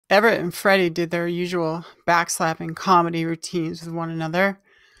Everett and Freddie did their usual backslapping comedy routines with one another,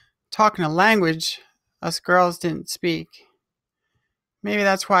 talking a language us girls didn't speak. Maybe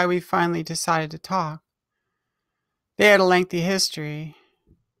that's why we finally decided to talk. They had a lengthy history,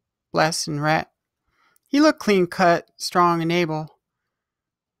 Bless and Rhett. He looked clean cut, strong, and able.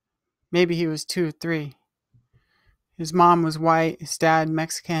 Maybe he was 2 or 3. His mom was white, his dad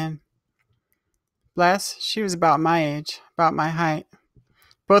Mexican. Bless, she was about my age, about my height.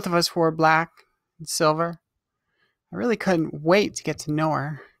 Both of us wore black and silver. I really couldn't wait to get to know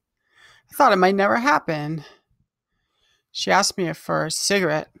her. I thought it might never happen. She asked me for a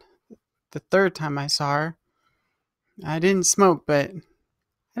cigarette the third time I saw her. I didn't smoke, but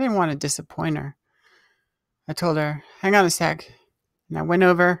I didn't want to disappoint her. I told her, hang on a sec, and I went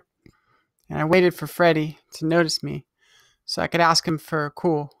over and I waited for Freddie to notice me so I could ask him for a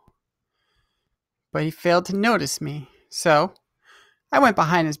cool. But he failed to notice me, so I went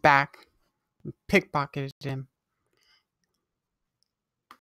behind his back and pickpocketed him.